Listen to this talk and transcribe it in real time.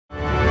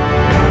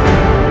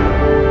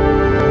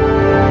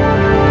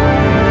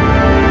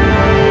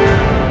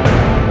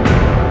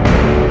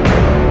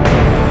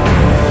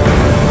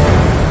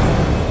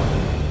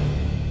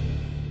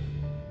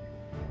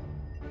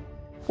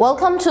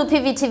Welcome to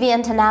PVTV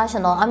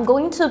International. I'm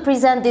going to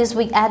present this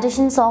week's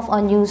editions of our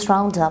news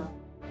roundup.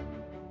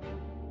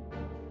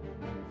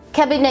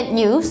 Cabinet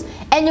news: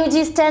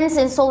 NUG stands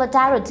in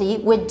solidarity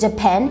with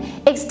Japan,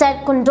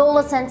 extend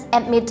condolences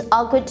amid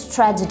earthquake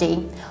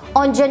tragedy.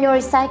 On January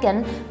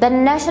 2nd, the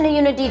National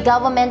Unity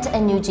Government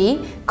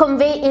NUG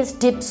conveyed its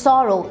deep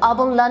sorrow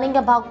upon learning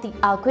about the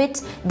earthquake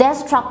that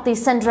struck the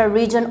central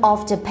region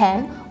of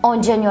Japan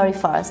on January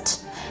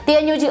 1st. The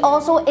NUG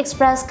also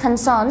expressed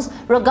concerns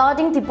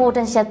regarding the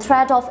potential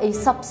threat of a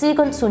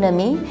subsequent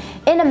tsunami.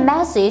 In a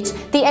message,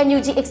 the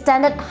NUG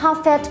extended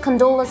heartfelt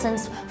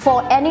condolences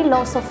for any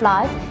loss of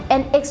life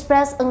and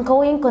expressed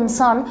ongoing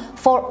concern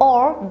for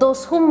all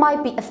those who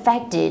might be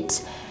affected.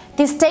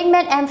 The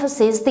statement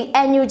emphasized the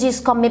NUG's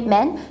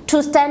commitment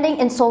to standing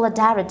in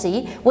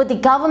solidarity with the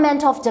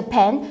government of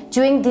Japan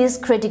during this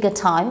critical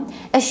time,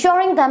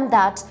 assuring them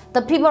that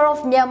the people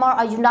of Myanmar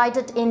are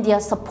united in their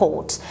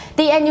support.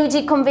 The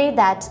NUG conveyed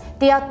that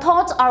their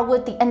thoughts are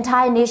with the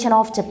entire nation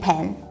of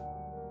Japan.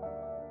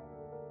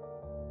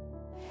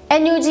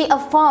 NUG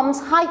affirms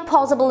high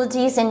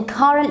possibilities in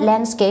current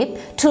landscape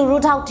to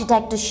root out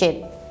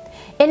dictatorship.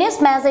 In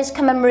its message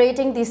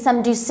commemorating the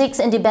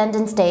 76th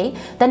Independence Day,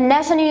 the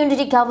National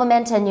Unity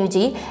Government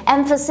NUG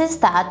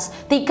emphasized that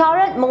the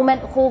current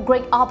moment holds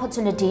great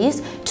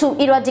opportunities to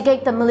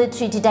eradicate the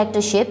military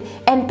dictatorship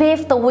and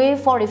pave the way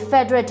for a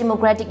federal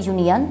democratic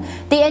union.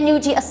 The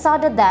NUG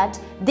asserted that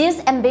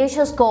this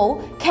ambitious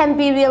goal can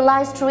be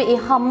realized through a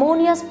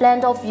harmonious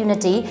blend of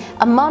unity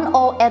among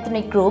all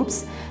ethnic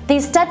groups, the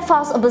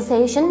steadfast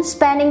opposition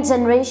spanning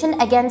generations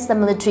against the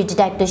military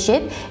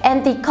dictatorship,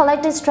 and the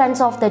collective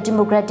strength of the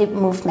democratic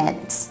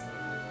movements.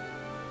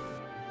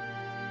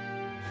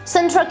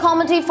 Central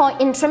Committee for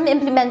Interim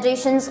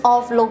Implementations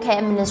of Local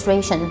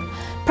Administration.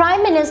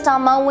 Prime Minister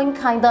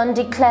Mahn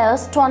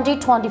declares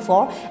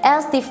 2024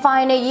 as the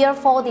final year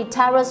for the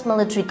Terrorist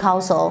Military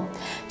Council.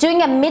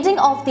 During a meeting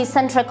of the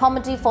Central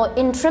Committee for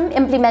Interim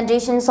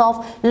Implementations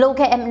of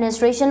Local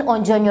Administration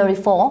on January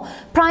 4,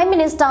 Prime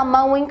Minister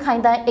Mahn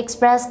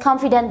expressed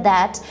confidence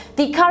that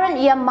the current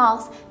year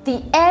marks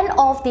the end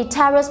of the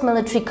Terrorist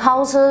Military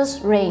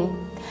Council's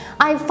reign.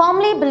 I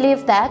firmly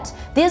believe that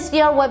this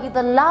year will be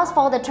the last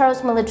for the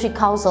Terrorist Military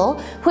Council,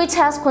 which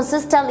has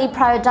consistently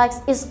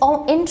prioritized its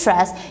own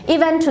interests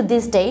even to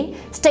this day,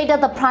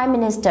 stated the Prime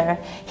Minister.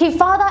 He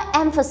further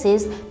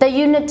emphasized the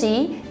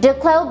unity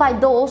declared by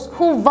those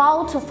who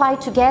vow to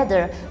fight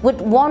together with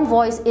one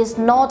voice is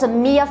not a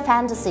mere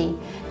fantasy.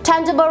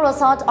 Tangible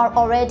results are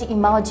already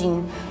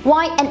emerging,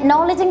 while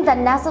acknowledging the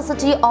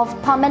necessity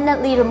of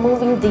permanently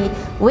removing the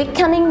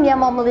weakening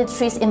Myanmar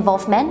military's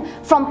involvement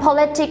from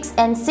politics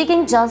and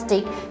seeking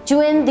justice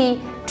during the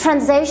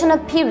transitional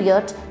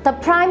period. The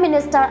Prime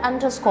Minister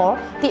underscored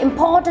the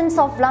importance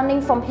of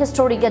learning from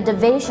historical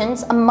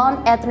divisions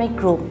among ethnic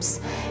groups.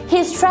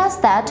 He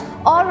stressed that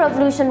all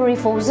revolutionary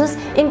forces,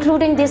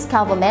 including this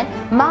government,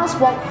 must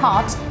work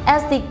hard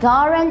as the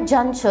current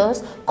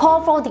junctures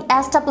call for the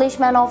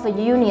establishment of a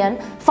union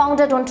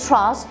founded on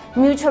trust,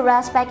 mutual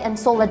respect and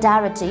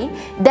solidarity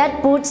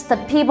that puts the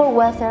people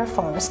welfare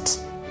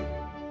first.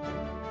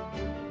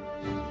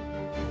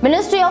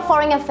 Ministry of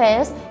Foreign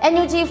Affairs,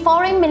 NUG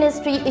Foreign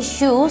Ministry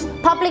issues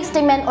public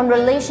statement on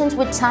relations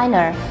with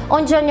China.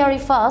 On January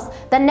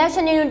 1st, the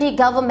National Unity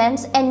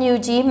Government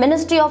NUG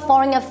Ministry of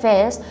Foreign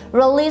Affairs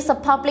released a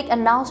public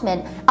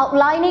announcement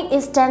outlining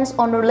its stance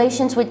on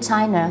relations with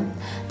China.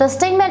 The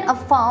statement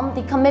affirmed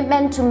the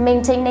commitment to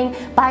maintaining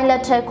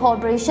bilateral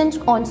cooperation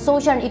on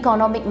social and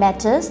economic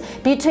matters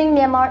between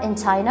Myanmar and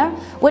China,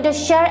 with a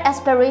shared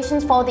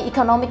aspirations for the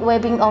economic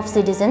well-being of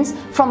citizens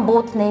from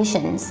both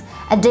nations.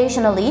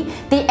 Additionally,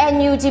 the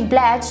NUG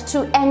pledged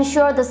to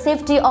ensure the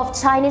safety of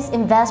Chinese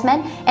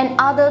investment and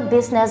other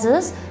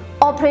businesses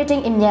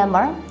operating in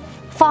Myanmar.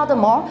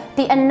 Furthermore,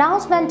 the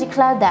announcement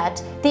declared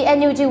that the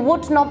NUG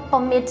would not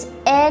permit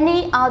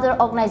any other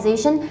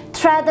organization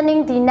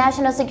threatening the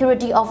national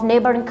security of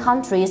neighboring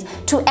countries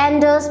to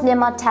enter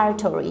Myanmar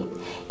territory.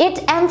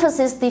 It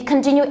emphasized the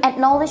continued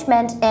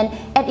acknowledgement and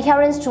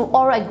adherence to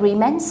all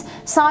agreements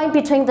signed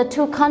between the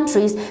two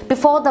countries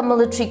before the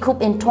military coup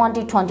in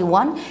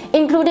 2021,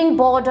 including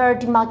border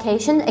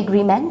demarcation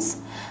agreements.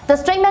 The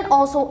statement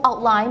also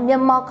outlined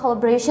Myanmar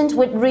collaborations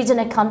with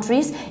regional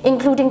countries,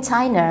 including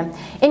China,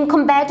 in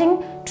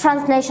combating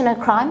transnational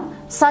crime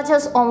such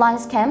as online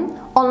scam,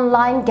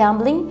 online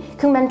gambling,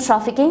 human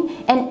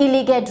trafficking, and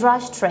illegal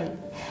drug trade.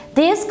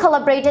 These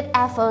collaborated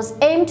efforts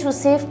aim to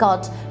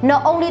safeguard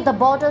not only the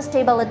border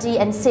stability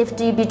and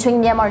safety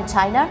between Myanmar and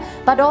China,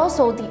 but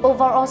also the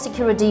overall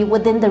security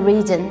within the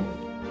region.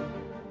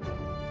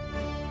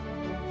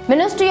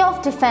 Ministry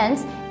of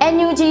Defense,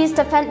 NUG's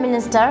Defense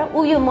Minister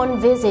Winn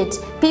visits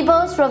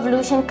People's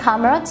Revolution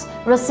Comrades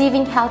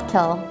receiving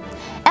healthcare.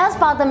 As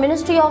per the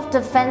Ministry of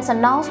Defense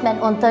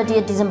announcement on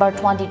 30th December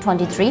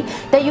 2023,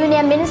 the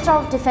Union Minister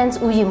of Defense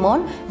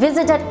Winn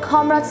visited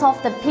Comrades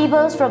of the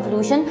People's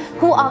Revolution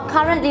who are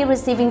currently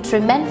receiving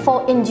treatment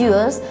for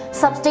injuries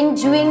sustained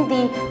during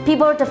the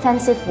People's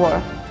Defensive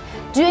War.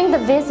 During the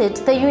visit,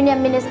 the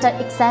Union Minister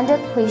extended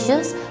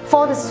wishes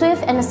for the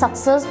swift and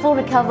successful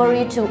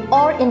recovery to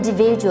all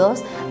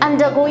individuals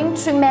undergoing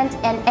treatment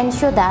and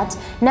ensure that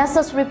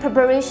necessary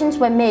preparations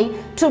were made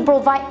to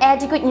provide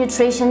adequate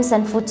nutrition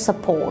and food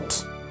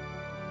support.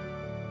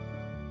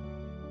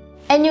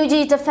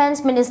 NUG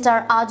Defense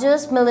Minister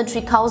urges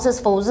military council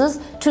forces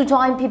to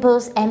join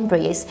people's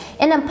embrace.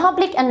 In a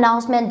public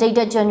announcement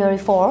dated January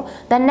 4,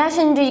 the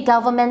National Unity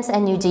Government's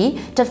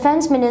NUG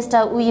Defense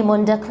Minister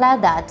Winn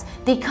declared that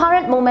the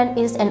current moment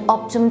is an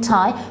opportune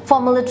time for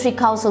military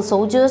council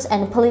soldiers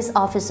and police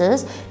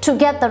officers to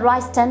get the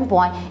right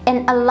standpoint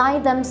and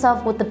align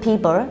themselves with the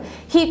people.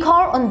 He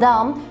called on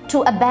them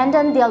to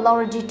abandon their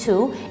loyalty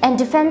to and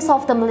defense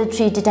of the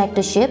military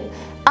dictatorship,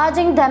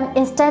 urging them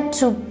instead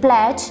to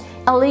pledge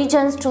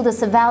allegiance to the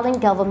civilian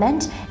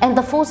government and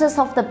the forces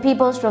of the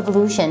People's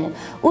Revolution.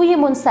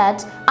 Winn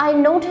said, "I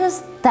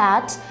noticed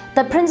that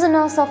the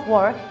prisoners of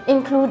war,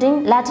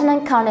 including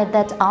Lieutenant Colonel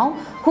Thann,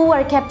 who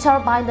were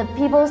captured by the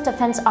People's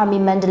Defense Army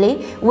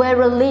Mandalay, were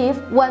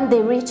relieved when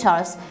they reached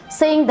us,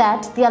 saying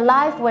that their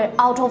lives were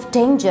out of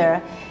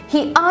danger."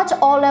 He urged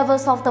all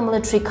levels of the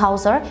military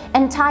council,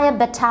 entire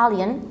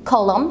battalion,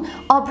 column,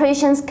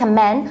 operations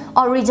command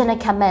or regional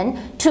command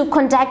to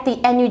contact the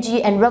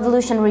NUG and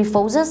revolutionary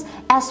forces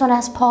as soon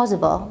as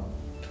possible.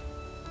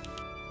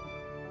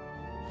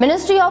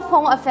 Ministry of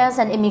Home Affairs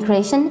and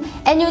Immigration,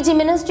 NUG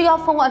Ministry of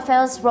Home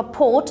Affairs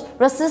report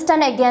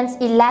resistance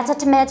against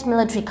illegitimate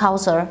military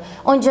council.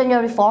 On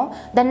January 4,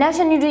 the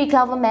National Unity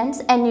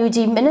Government's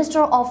NUG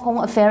Minister of Home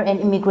Affairs and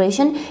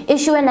Immigration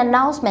issued an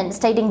announcement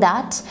stating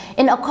that,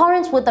 in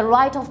accordance with the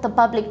right of the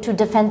public to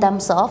defend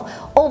themselves,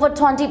 over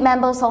 20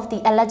 members of the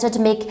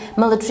illegitimate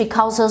military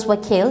councils were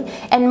killed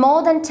and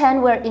more than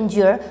 10 were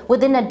injured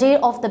within a day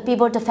of the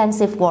People's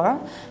Defensive War.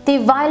 The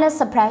violent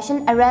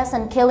suppression, arrest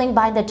and killing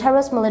by the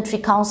terrorist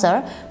military council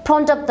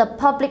prompted the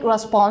public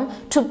response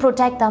to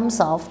protect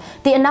themselves.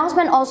 The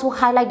announcement also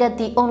highlighted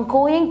the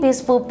ongoing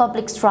peaceful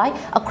public strike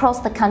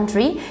across the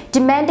country,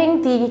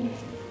 demanding the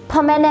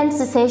permanent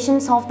cessation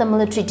of the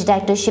military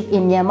dictatorship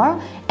in Myanmar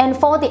and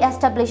for the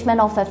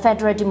establishment of a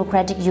federal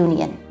democratic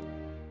union.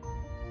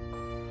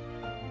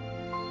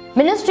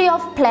 Ministry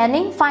of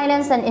Planning,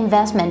 Finance and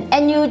Investment,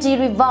 NUG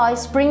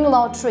revised Spring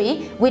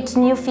Lottery with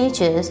new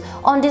features.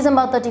 On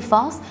December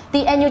 31st,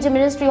 the NUG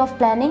Ministry of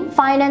Planning,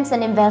 Finance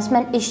and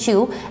Investment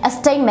issued a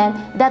statement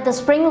that the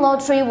Spring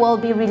Lottery will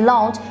be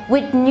relaunched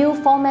with new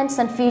formats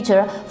and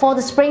features for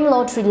the Spring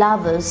Lottery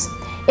lovers.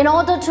 In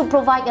order to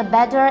provide a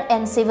better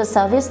and safer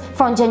service,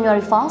 from January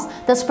 1st,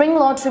 the Spring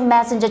Lottery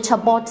Messenger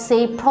Chatbot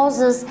Safe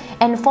Process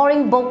and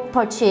Foreign Book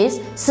Purchase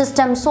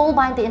system sold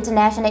by the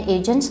international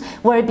agents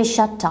will be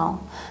shut down.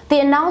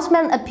 The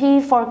announcement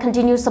appealed for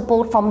continued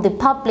support from the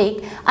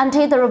public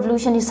until the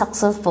revolution is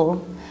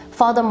successful.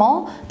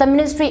 Furthermore, the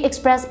ministry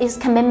expressed its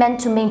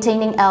commitment to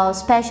maintaining a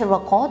special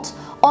record,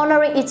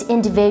 honoring each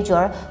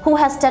individual who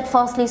has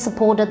steadfastly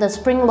supported the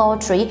Spring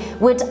Lottery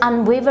with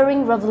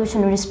unwavering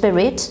revolutionary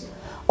spirit,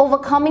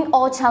 overcoming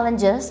all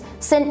challenges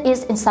since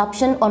its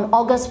inception on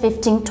August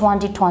 15,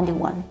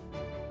 2021.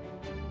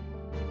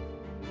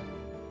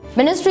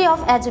 Ministry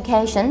of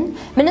Education.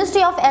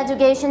 Ministry of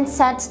Education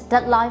sets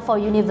deadline for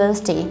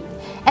university.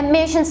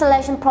 Admission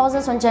selection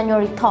process on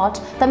January 3rd,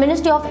 the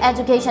Ministry of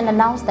Education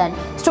announced that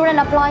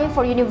students applying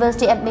for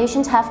university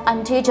admissions have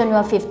until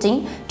January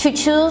 15 to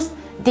choose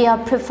their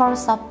preferred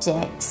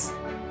subjects.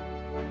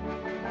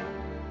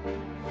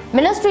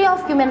 Ministry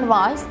of Human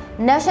Rights,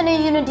 National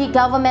Unity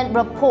Government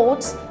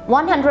reports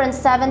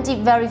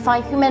 170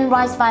 verified human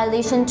rights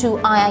violations to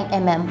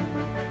IIMM.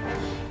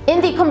 In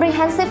the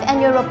Comprehensive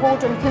Annual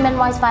Report on Human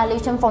Rights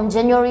Violations from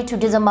January to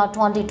December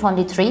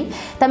 2023,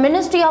 the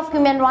Ministry of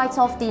Human Rights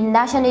of the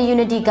National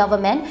Unity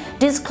Government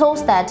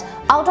disclosed that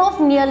out of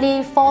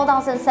nearly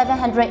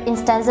 4,700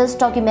 instances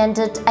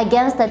documented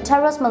against the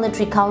terrorist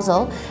military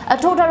council, a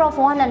total of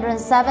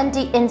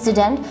 170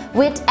 incidents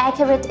with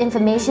accurate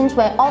information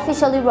were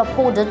officially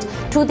reported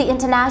to the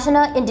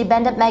International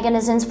Independent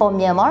Mechanisms for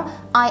Myanmar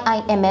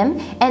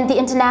 (IIMM) and the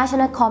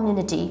international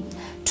community.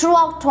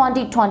 Throughout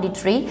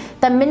 2023,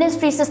 the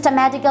ministry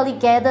systematically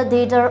gathered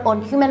data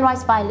on human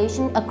rights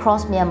violations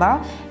across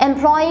Myanmar,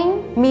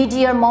 employing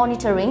media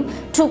monitoring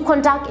to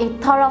conduct a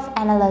thorough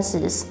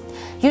analysis.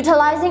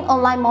 Utilizing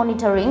online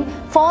monitoring,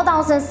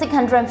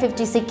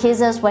 4,656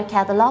 cases were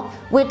catalogued,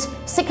 with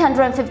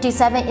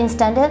 657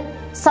 instances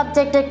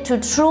subjected to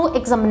true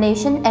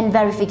examination and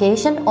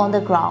verification on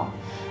the ground.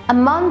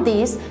 Among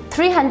these,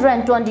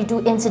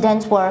 322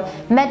 incidents were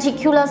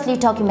meticulously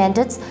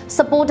documented,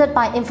 supported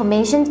by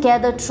information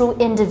gathered through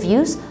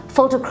interviews,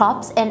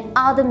 photographs, and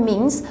other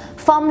means,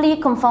 firmly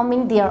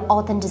confirming their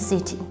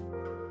authenticity.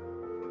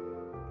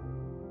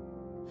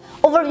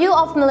 Overview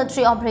of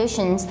military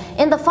operations.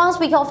 In the first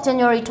week of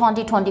January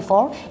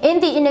 2024, in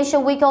the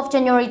initial week of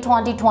January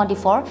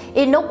 2024,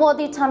 a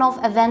noteworthy turn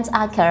of events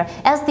occurred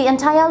as the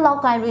entire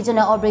Khaing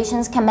regional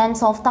operations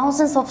command of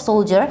thousands of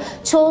soldiers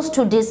chose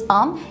to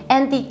disarm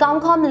and the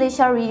Khaing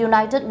militia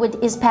reunited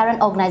with its parent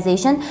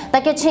organization, the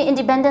Kachin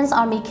Independence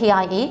Army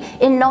KIA,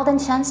 in northern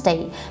Shan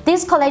state.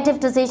 This collective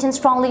decision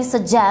strongly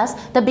suggests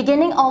the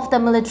beginning of the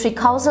military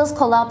council's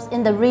collapse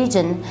in the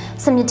region.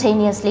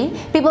 Simultaneously,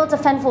 People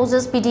Defense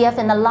Forces (PDF)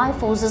 and allied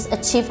forces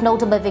achieved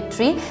notable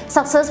victory,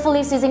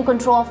 successfully seizing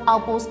control of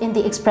outposts in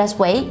the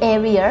expressway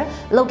area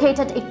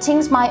located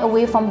 18 miles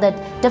away from the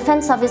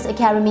Defense Service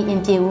Academy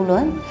in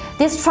Winn.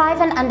 This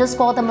triumph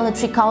underscored the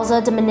military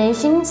council's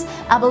determination's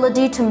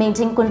ability to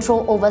maintain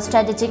control over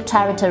strategic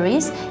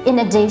territories. In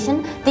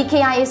addition, the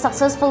KIA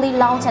successfully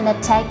launched an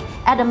attack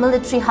at a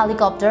military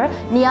helicopter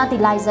near the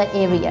Liza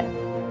area.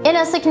 In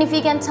a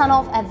significant turn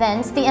of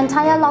events, the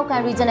entire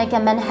Khaing Regional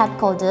Command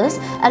headquarters,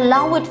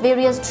 along with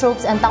various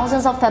troops and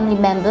thousands of family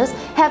members,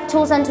 have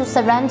chosen to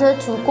surrender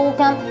to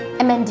Kokam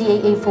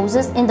MNDAA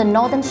forces in the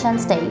northern Shan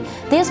state.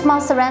 This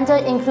mass surrender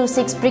includes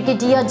 6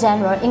 brigadier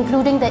generals,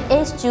 including the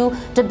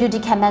HQ deputy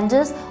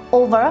commanders,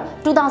 over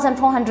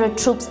 2,400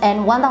 troops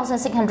and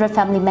 1,600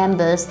 family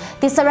members.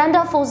 The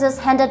surrender forces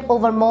handed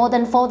over more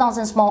than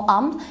 4,000 small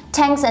arms,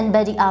 tanks and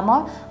body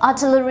armor,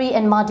 artillery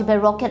and multiple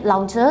rocket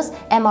launchers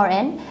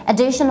 (MRN).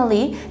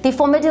 Additionally, the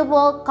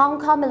formidable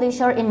Khaing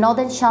militia in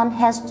northern Shan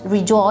has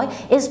rejoined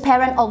its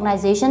parent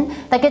organization,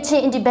 the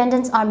Kachin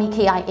Independence Army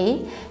KIA.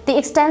 The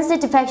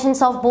extensive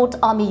defections of both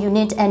army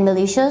unit and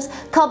militias,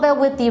 coupled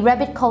with the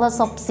rapid color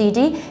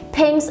subsidy,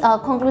 paints a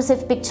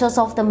conclusive picture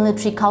of the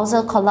military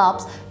council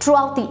collapse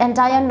throughout the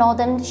entire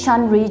northern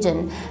Shan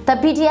region. The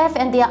PDF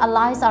and their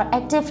allies are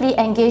actively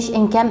engaged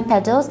in camp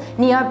battles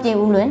near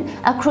Winn,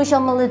 a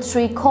crucial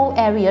military core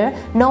area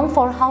known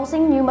for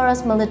housing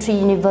numerous military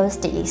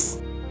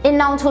universities. In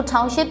Nang Thu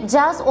Township,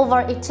 just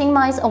over 18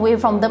 miles away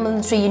from the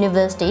military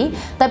university,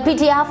 the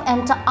PDF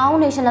and Our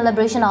National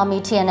Liberation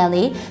Army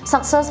 (TNLA)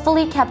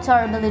 successfully captured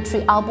a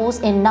military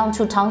outpost in Nang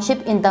Thu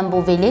Township in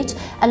Tambo village,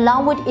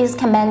 along with its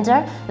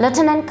commander,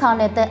 Lieutenant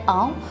Colonel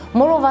Thann.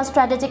 Moreover,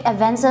 strategic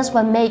advances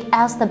were made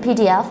as the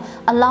PDF,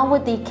 along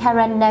with the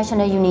Karen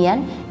National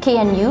Union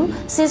 (KNU),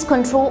 seized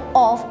control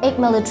of 8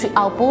 military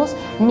outposts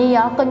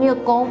near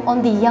Kanyukong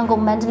on the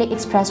Yangon Mandalay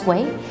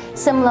Expressway.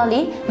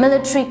 Similarly,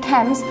 military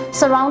camps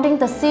surrounding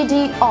the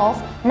city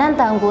of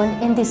Nantangun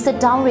in the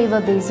Sit-down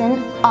River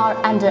Basin are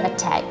under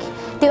attack.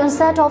 The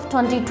onset of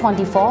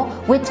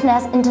 2024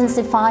 witnessed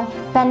intensified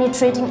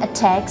penetrating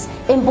attacks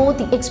in both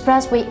the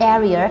expressway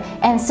area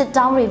and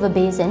Sit-down River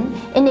Basin.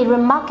 In a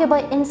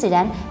remarkable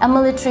incident, a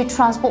military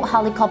transport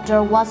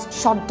helicopter was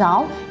shot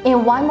down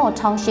in Winn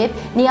Township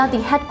near the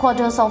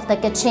headquarters of the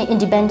Kachin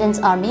Independence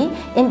Army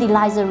in the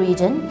Liza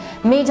region.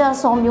 Major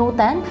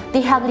Thann,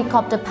 the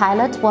helicopter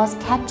pilot, was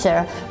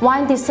captured,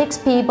 while the 6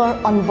 people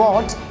on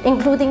board,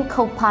 including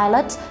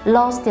co-pilot,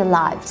 lost their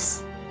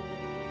lives.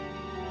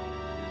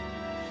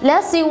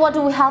 Let's see what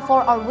we have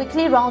for our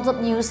weekly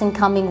roundup news in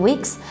coming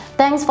weeks.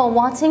 Thanks for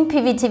watching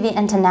PVTV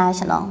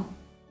International.